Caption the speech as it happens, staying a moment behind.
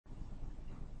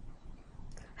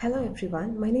Hello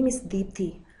everyone, my name is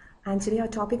Deepthi and today our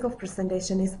topic of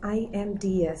presentation is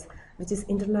IMDS, which is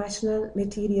International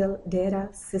Material Data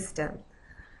System.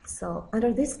 So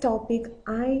under this topic,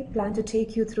 I plan to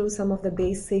take you through some of the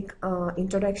basic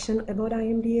introduction about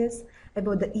IMDS,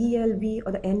 about the ELV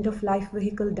or the End of Life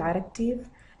Vehicle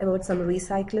Directive, about some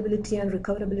recyclability and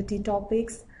recoverability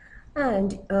topics,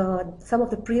 and some of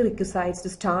the prerequisites to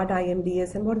start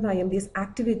IMDS and what are the IMDS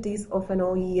activities of an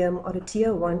OEM or a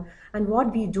Tier 1 and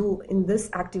what we do in this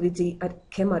activity at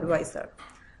ChemADVISOR.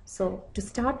 So to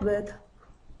start with,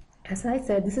 as I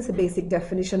said, this is a basic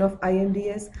definition of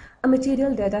IMDS, a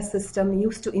material data system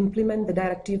used to implement the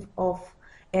directive of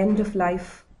end of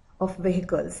life of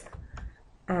vehicles.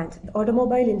 And the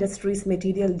automobile industry's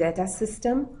material data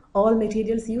system, all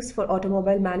materials used for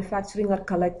automobile manufacturing are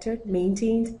collected,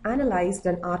 maintained, analyzed,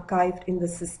 and archived in the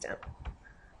system.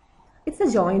 It's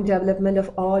a joint development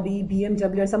of Audi,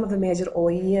 BMW, and some of the major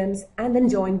OEMs, and then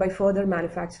joined by further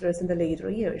manufacturers in the later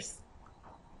years.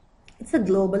 It's a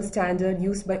global standard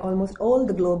used by almost all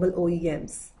the global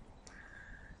OEMs.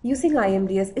 Using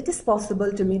IMDS, it is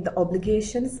possible to meet the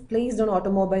obligations placed on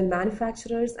automobile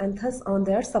manufacturers and thus on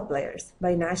their suppliers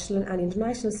by national and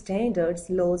international standards,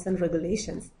 laws, and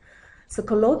regulations. So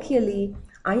colloquially,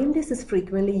 IMDS is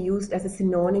frequently used as a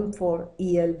synonym for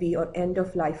ELV or End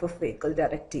of Life of Vehicle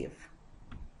Directive.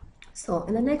 So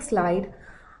in the next slide,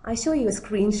 I show you a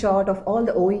screenshot of all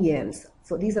the OEMs.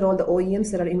 So these are all the OEMs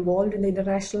that are involved in the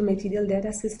International Material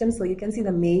Data System. So you can see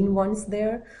the main ones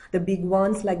there, the big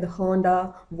ones like the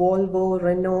Honda, Volvo,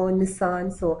 Renault,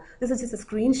 Nissan. So this is just a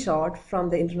screenshot from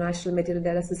the International Material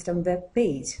Data System web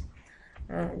page.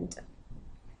 And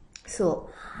so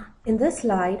in this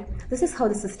slide, this is how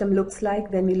the system looks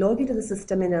like when we log into the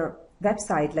system in a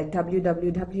website like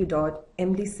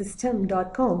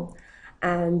www.imdsystem.com.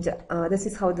 And this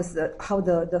is how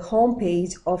the home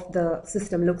page of the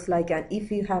system looks like. And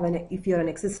if you're an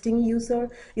existing user,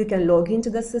 you can log into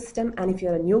the system, and if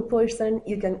you're a new person,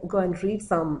 you can go and read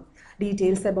some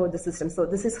details about the system. So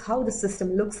this is how the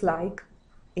system looks like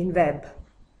in web.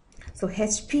 So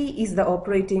HP is the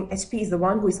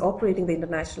one who is operating the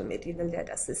International Material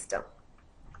Data System.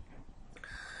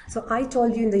 So I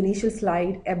told you in the initial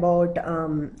slide about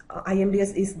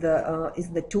IMDS is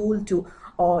the tool to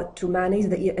manage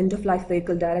the end-of-life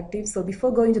vehicle directive. So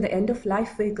before going to the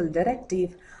end-of-life vehicle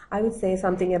directive, I would say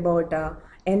something about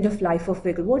end-of-life of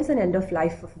vehicle. What is an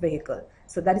end-of-life of vehicle?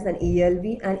 So that is an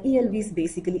ELV, and ELV is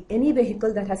basically any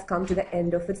vehicle that has come to the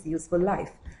end of its useful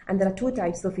life. And there are two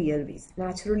types of ELVs,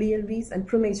 natural ELVs and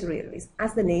premature ELVs,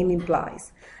 as the name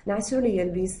implies. Natural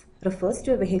ELVs refers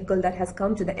to a vehicle that has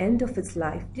come to the end of its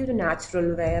life due to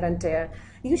natural wear and tear,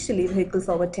 usually vehicles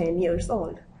over 10 years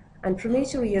old. And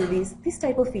premature ELVs, this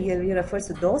type of ELV refers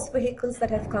to those vehicles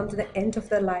that have come to the end of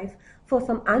their life for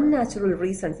some unnatural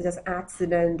reasons, such as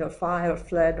accident or fire or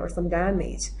flood or some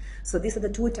damage. So these are the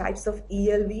two types of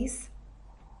ELVs.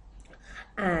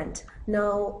 And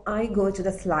now I go to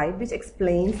the slide which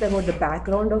explains about the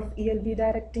background of ELV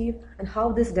directive and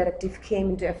how this directive came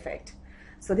into effect.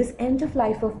 So this end of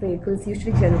life of vehicles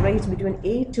usually generates between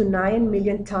 8 to 9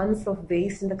 million tons of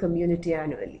waste in the community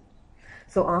annually.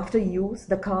 So after use,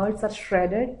 the cars are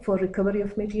shredded for recovery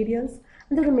of materials,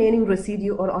 and the remaining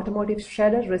residue or automotive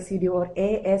shredder residue or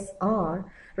ASR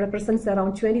represents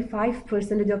around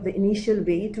 25% of the initial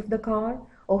weight of the car,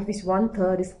 of which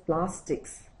 1/3 is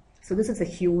plastics. So this is a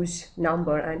huge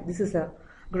number, and this is a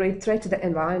great threat to the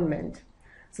environment.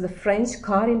 So the French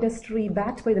car industry,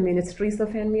 backed by the Ministries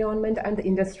of Environment and the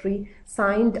industry,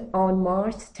 signed on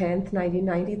March 10,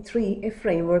 1993, a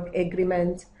framework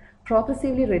agreement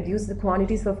progressively reduced the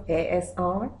quantities of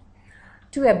ASR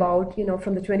to about,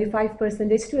 from the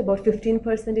 25% to about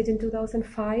 15% in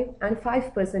 2005 and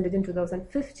 5% in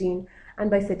 2015, and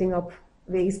by setting up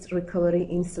waste recovery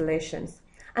installations.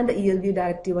 And the ELV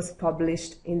directive was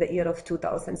published in the year of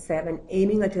 2007,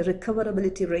 aiming at a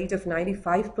recoverability rate of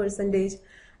 95%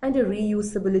 and a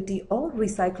reusability or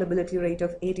recyclability rate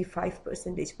of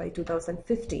 85% by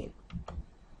 2015.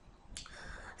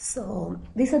 So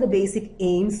these are the basic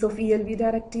aims of ELV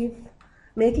directive: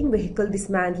 making vehicle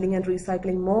dismantling and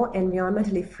recycling more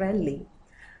environmentally friendly,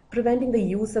 preventing the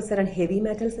use of certain heavy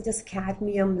metals such as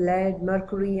cadmium, lead,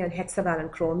 mercury, and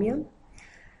hexavalent chromium,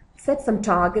 set some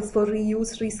targets for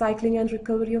reuse, recycling, and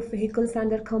recovery of vehicles and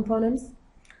their components,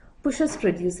 pushes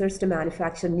producers to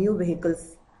manufacture new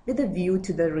vehicles with a view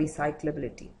to their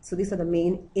recyclability. So these are the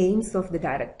main aims of the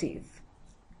directive.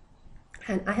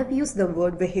 And I have used the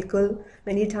word vehicle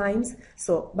many times.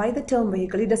 So by the term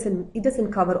vehicle, it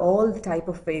doesn't cover all the type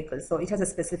of vehicles. So it has a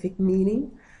specific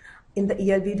meaning. in the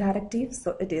ELV directive.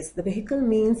 So it is, the vehicle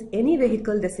means any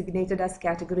vehicle designated as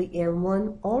category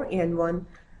M1 or N1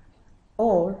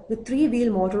 or the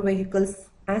three-wheel motor vehicles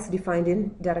as defined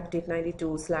in Directive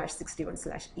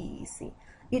 92/61/EEC.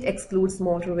 It excludes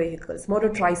motor vehicles, motor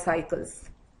tricycles,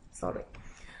 sorry.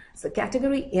 So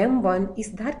category M1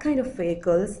 is that kind of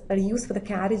vehicles are used for the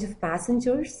carriage of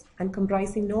passengers and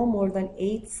comprising no more than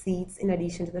 8 seats in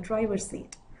addition to the driver's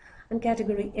seat. And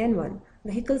category N1,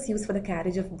 vehicles used for the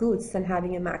carriage of goods and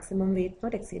having a maximum weight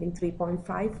not exceeding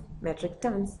 3.5 metric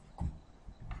tons.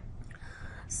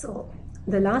 So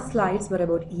the last slides were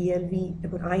about ELV,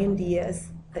 about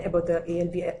IMDS, about the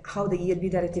ELV, how the ELV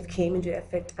directive came into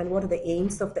effect and what are the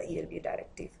aims of the ELV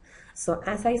directive. So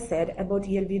as I said about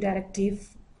ELV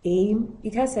directive aim,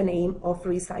 it has an aim of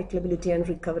recyclability and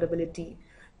recoverability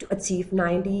to achieve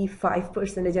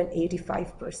 95% and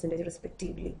 85%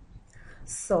 respectively.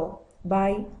 So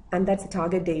and that's the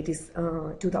target date is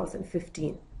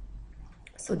 2015.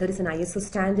 So there is an ISO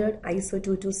standard, ISO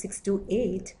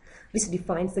 22628, which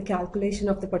defines the calculation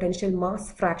of the potential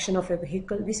mass fraction of a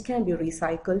vehicle which can be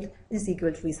recycled is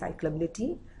equal to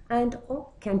recyclability and or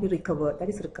can be recovered, that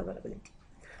is recoverability.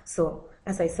 So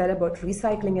as I said about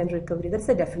recycling and recovery, that's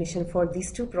a definition for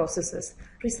these two processes.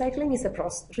 Recycling is a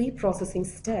reprocessing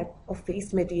step of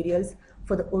waste materials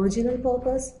for the original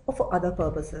purpose or for other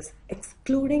purposes,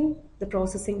 excluding the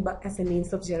processing as a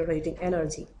means of generating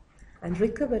energy. And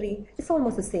recovery is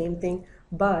almost the same thing,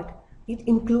 but it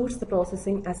includes the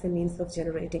processing as a means of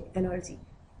generating energy.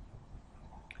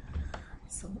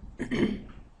 So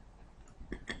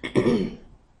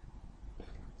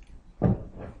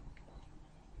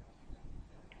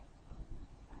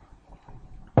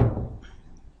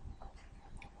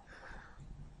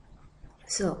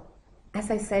So, as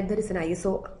I said, there is an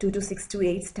ISO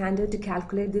 22628 standard to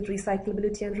calculate the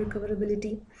recyclability and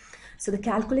recoverability. So the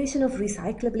calculation of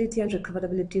recyclability and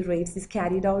recoverability rates is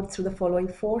carried out through the following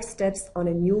 4 steps on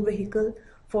a new vehicle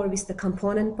for which the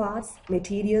component parts,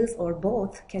 materials or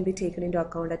both can be taken into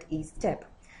account at each step.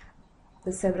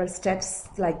 The several steps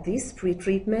like this: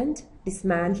 pre-treatment,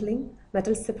 dismantling,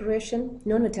 metal separation,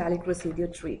 non-metallic residue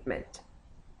treatment.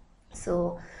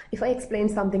 So if I explain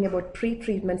something about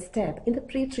pre-treatment step, in the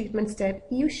pre-treatment step,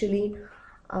 usually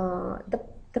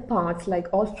the parts like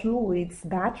all fluids,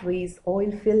 batteries,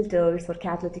 oil filters or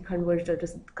catalytic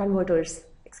converters,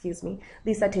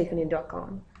 these are taken into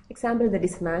account. Example, the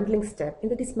dismantling step. In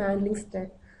the dismantling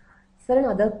step, certain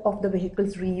other of the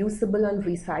vehicle's reusable and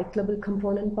recyclable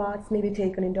component parts may be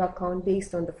taken into account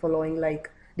based on the following,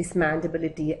 like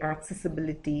dismantability,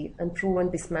 accessibility, and proven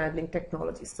dismantling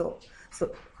technology. So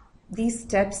these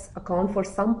steps account for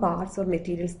some parts or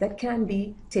materials that can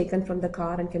be taken from the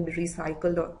car and can be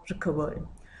recycled or recovered.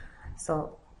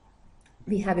 So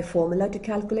we have a formula to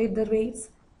calculate the rates.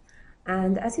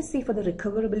 And as you see, for the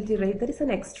recoverability rate, there is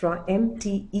an extra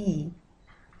MTE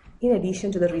in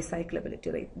addition to the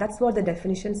recyclability rate. That's what the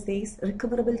definition says.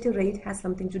 Recoverability rate has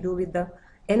something to do with the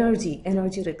energy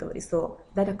recovery. So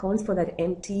that accounts for that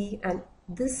MTE, and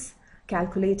this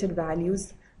calculated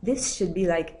values, this should be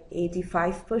like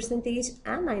 85%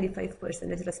 and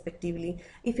 95% respectively.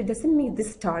 If it doesn't meet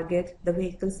this target, the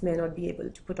vehicles may not be able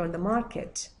to put on the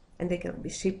market and they cannot be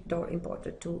shipped or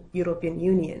imported to European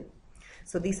Union.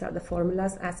 So these are the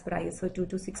formulas as per ISO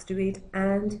 22628.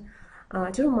 And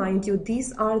to remind you,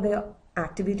 these are the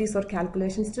activities or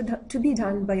calculations to be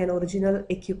done by an original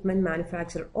equipment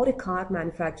manufacturer or a car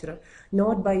manufacturer,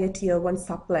 not by a tier 1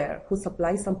 supplier who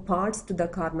supplies some parts to the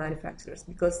car manufacturers,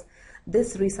 because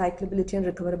this recyclability and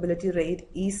recoverability rate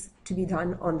is to be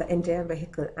done on the entire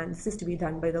vehicle, and this is to be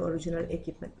done by the original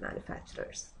equipment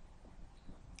manufacturers.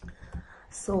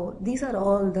 So these are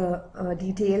all the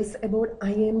details about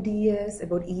IMDS,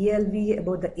 about ELV,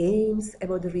 about the aims,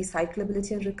 about the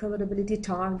recyclability and recoverability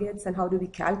targets, and how do we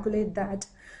calculate that.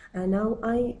 And now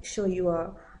I show you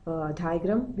a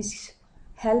diagram which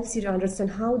helps you to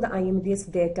understand how the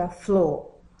IMDS data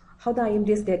flow, how the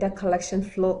IMDS data collection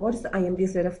flow, what is the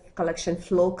IMDS data collection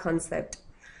flow concept.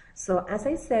 So as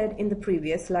I said in the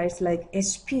previous slides, like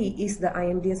HP is the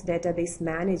IMDS database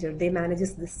manager. They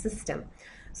manages the system.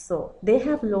 So they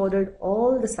have loaded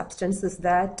all the substances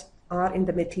that are in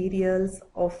the materials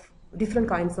of different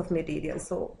kinds of materials.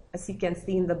 So as you can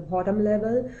see in the bottom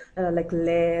level, like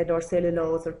lead or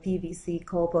cellulose or PVC,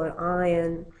 copper,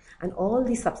 iron, and all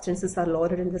these substances are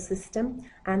loaded in the system.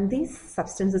 And these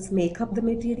substances make up the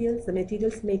materials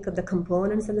make up the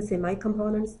components and the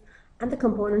semi-components, and the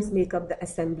components make up the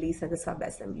assemblies and the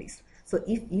sub-assemblies. So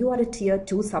if you are a tier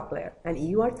 2 supplier and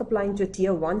you are supplying to a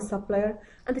tier 1 supplier,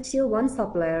 and the tier 1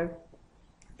 supplier,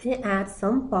 they add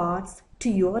some parts to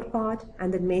your part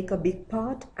and then make a big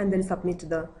part and then submit to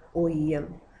the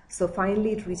OEM. So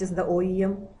finally it reaches the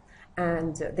OEM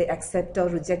and they accept or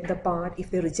reject the part.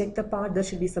 If they reject the part, there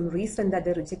should be some reason that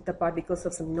they reject the part because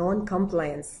of some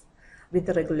non-compliance with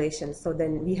the regulations. So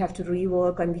then we have to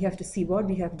rework and we have to see what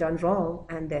we have done wrong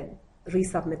and then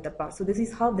resubmit the part. So this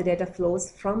is how the data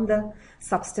flows from the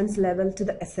substance level to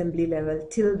the assembly level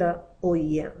till the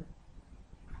OEM.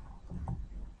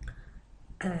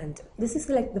 And this is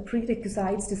like the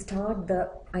prerequisites to start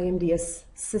the IMDS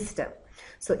system.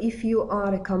 So if you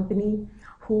are a company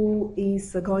who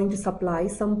is going to supply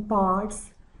some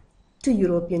parts to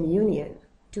European Union,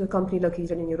 to a company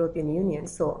located in European Union,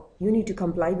 so you need to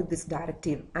comply with this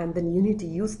directive and then you need to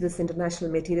use this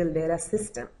international material data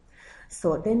system.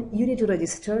 So then you need to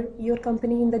register your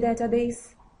company in the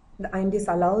database. The IMDS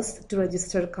allows to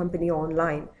register company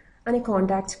online, and a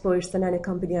contact person and a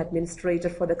company administrator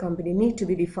for the company need to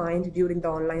be defined during the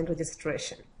online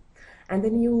registration. And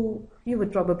then you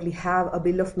would probably have a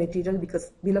bill of material,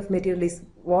 because bill of material is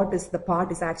what is the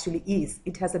part is actually is.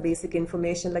 It has a basic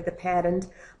information like the parent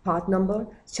part number,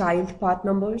 child part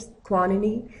numbers,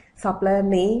 quantity, supplier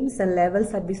names and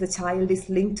levels at which the child is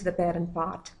linked to the parent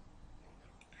part.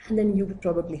 And then you would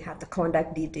probably have the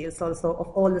contact details also of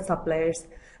all the suppliers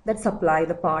that supply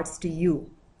the parts to you.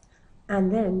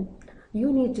 And then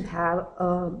you need to have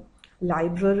a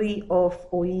library of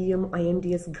OEM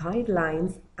IMDS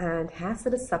guidelines and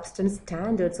hazardous substance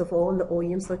standards of all the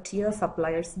OEMs or tier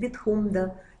suppliers with whom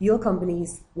your company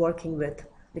is working with.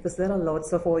 Because there are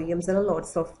lots of OEMs, there are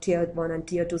lots of tier 1 and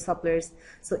tier 2 suppliers.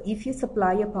 So if you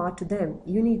supply a part to them,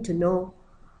 you need to know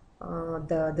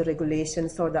the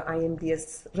regulations or the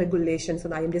IMDS regulations or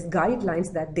the IMDS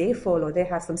guidelines that they follow. They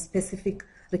have some specific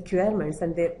requirements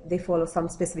and they follow some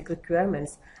specific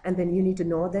requirements, and then you need to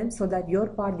know them so that your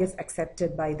part gets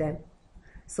accepted by them.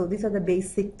 So these are the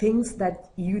basic things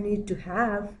that you need to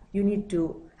have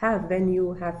when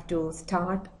you have to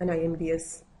start an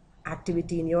IMDS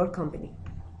activity in your company.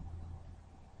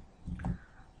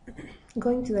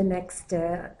 Going to the next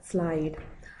slide.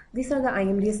 These are the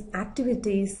IMDS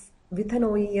activities with an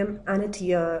OEM and a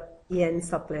tier N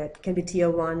supplier. It can be tier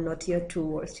 1 or tier 2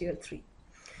 or tier 3.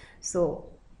 So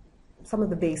some of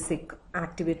the basic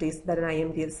activities that an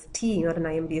IMDS team or an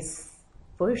IMDS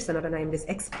person or an IMDS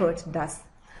expert does.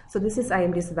 So this is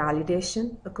IMDS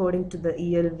validation according to the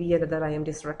ELV and other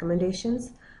IMDS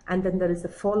recommendations. And then there is a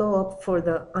follow-up for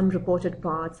the unreported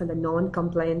parts and the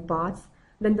non-compliant parts.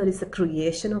 Then there is a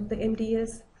creation of the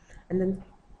MDS. And then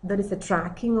there is a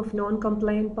tracking of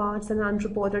non-compliant parts and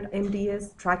unreported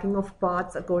MDS, tracking of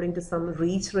parts according to some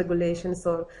REACH regulations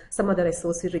or some other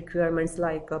SOC requirements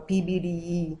like a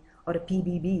PBDE or a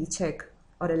PBB check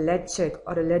or a lead check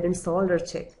or a lead and solder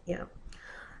check. Yeah.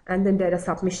 And then data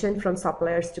submission from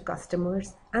suppliers to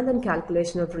customers, and then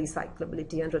calculation of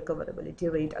recyclability and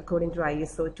recoverability rate according to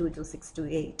ISO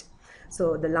 22628.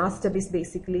 So the last step is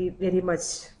basically very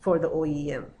much for the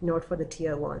OEM, not for the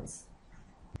tier 1s.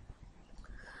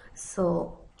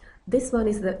 So this one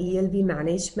is the ELV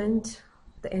management,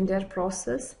 the entire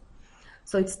process.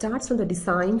 So it starts from the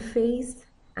design phase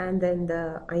and then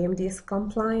the IMDS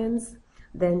compliance,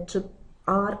 then to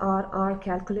RRR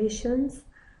calculations,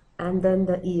 and then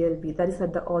the ELV, that is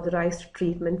at the authorized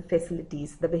treatment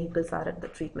facilities. The vehicles are at the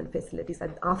treatment facilities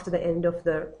after the end of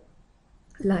the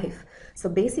life. So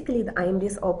basically the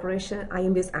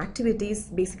IMDS activities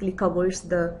basically covers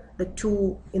the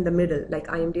two in the middle, like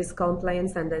IMDS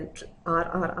compliance and then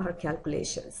RRR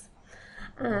calculations.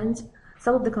 And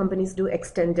some of the companies do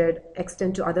extend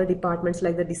to other departments,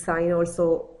 like the design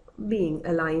also being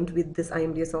aligned with this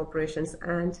IMDS operations,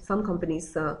 and some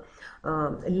companies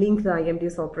link the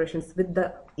IMDS operations with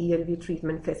the ELV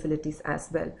treatment facilities as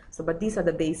well. So but these are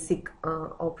the basic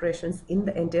operations in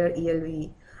the entire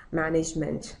ELV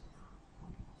management.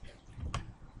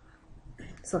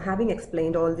 So having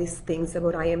explained all these things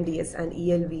about IMDS and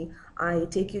ELV, I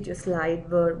take you to a slide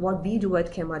where what we do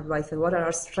at ChemADVISOR, what are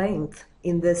our strengths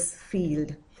in this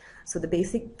field. So the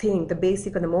basic and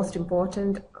the most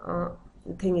important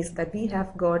thing is that we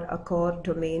have got a core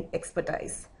domain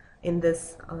expertise in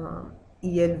this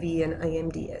ELV and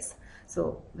IMDS.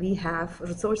 So we have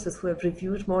resources who have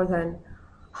reviewed more than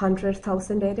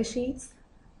 100,000 data sheets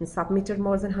and submitted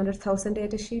more than 100,000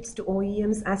 data sheets to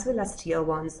OEMs as well as tier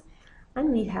 1s.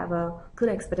 And we have a good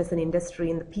expertise in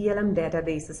industry in the PLM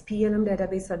databases. PLM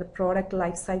databases are the product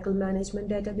lifecycle management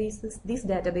databases. These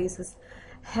databases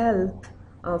help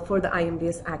for the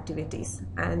IMDS activities,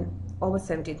 and over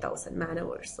 17,000 man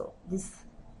hours. So this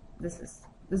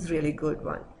is really good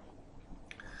one.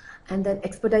 And then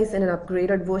expertise in an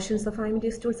upgraded versions of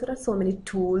IMDS tools. There are so many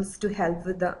tools to help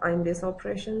with the IMDS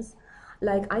operations.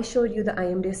 Like I showed you the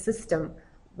IMDS system,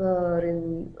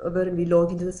 wherein we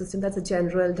log into the system. That's a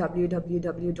general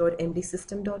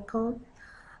www.mdsystem.com.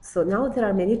 So now there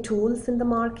are many tools in the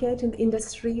market, in the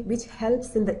industry, which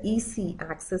helps in the easy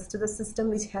access to the system,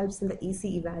 which helps in the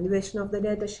easy evaluation of the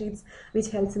data sheets,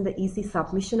 which helps in the easy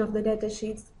submission of the data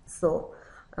sheets. So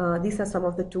these are some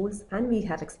of the tools, and we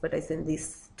have expertise in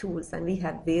these tools, and we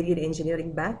have varied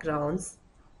engineering backgrounds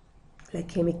like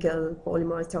chemical,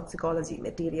 polymers, toxicology,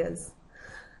 materials,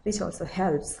 which also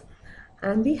helps.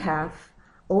 And we have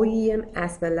OEM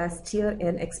as well as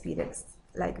Tiern experience.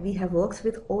 Like we have worked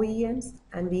with OEMs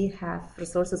and we have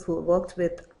resources who worked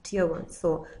with Tier 1.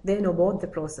 So they know both the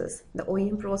process, the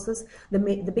OEM process,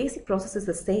 the basic process is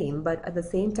the same, but at the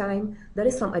same time, there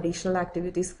is some additional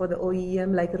activities for the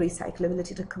OEM like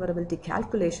recyclability, recoverability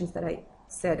calculations that I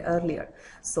said earlier.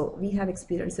 So we have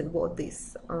experience in both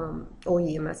these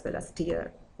OEM as well as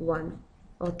Tier 1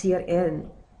 or Tier N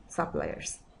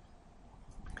suppliers.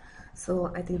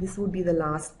 So I think this would be the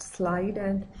last slide,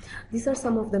 and these are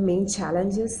some of the main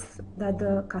challenges that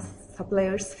the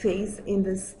suppliers face in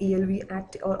this ELV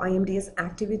or IMDS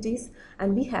activities,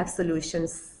 and we have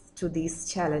solutions to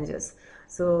these challenges.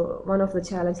 So one of the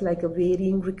challenges like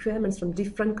varying requirements from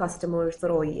different customers or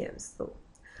OEMs. So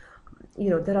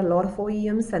there are a lot of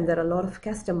OEMs and there are a lot of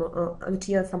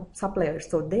tier suppliers,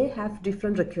 so they have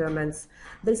different requirements.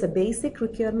 There is a basic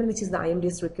requirement which is the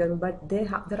IMDS requirement, but there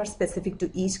are specific to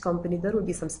each company. There will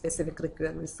be some specific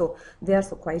requirements, so they are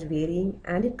quite varying,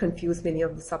 and it confuses many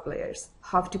of the suppliers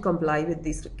how to comply with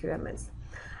these requirements.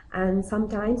 And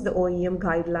sometimes the OEM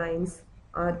guidelines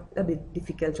are a bit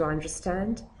difficult to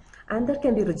understand, and there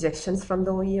can be rejections from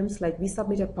the OEMs, like we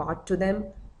submit a part to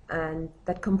them and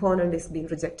that component is being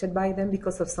rejected by them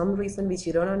because of some reason which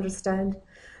you don't understand.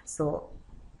 So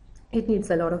it needs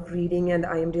a lot of reading and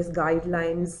IMDS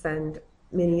guidelines and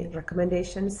many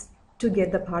recommendations to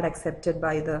get the part accepted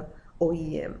by the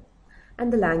OEM.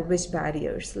 And the language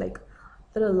barriers, like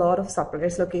there are a lot of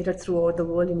suppliers located throughout the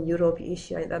world in Europe,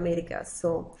 Asia, and America.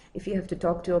 So if you have to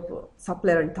talk to a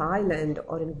supplier in Thailand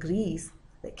or in Greece,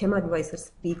 the ChemADVISOR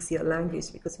speaks your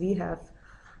language, because we have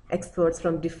experts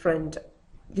from different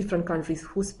countries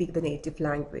who speak the native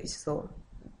language. So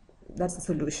that's the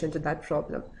solution to that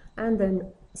problem. And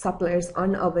then suppliers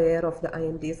unaware of the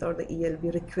IMDs or the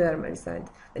ELV requirements, and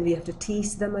then we have to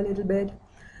teach them a little bit.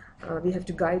 We have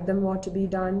to guide them what to be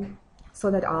done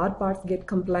so that our parts get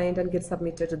compliant and get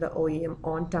submitted to the OEM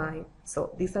on time.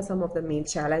 So these are some of the main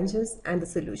challenges and the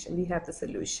solution. We have the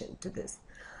solution to this.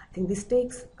 I think this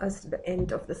takes us to the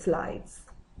end of the slides.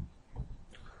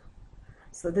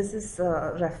 So this is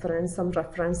some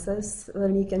references where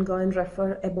you can go and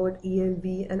refer about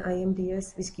ELV and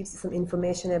IMDS, which gives you some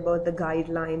information about the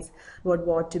guidelines, about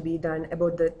what to be done,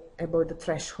 about the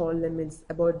threshold limits,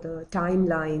 about the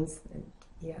timelines, and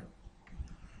yeah.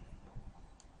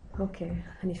 Okay,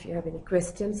 and if you have any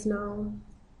questions now,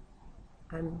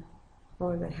 I'm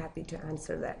more than happy to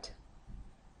answer that.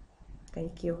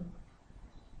 Thank you.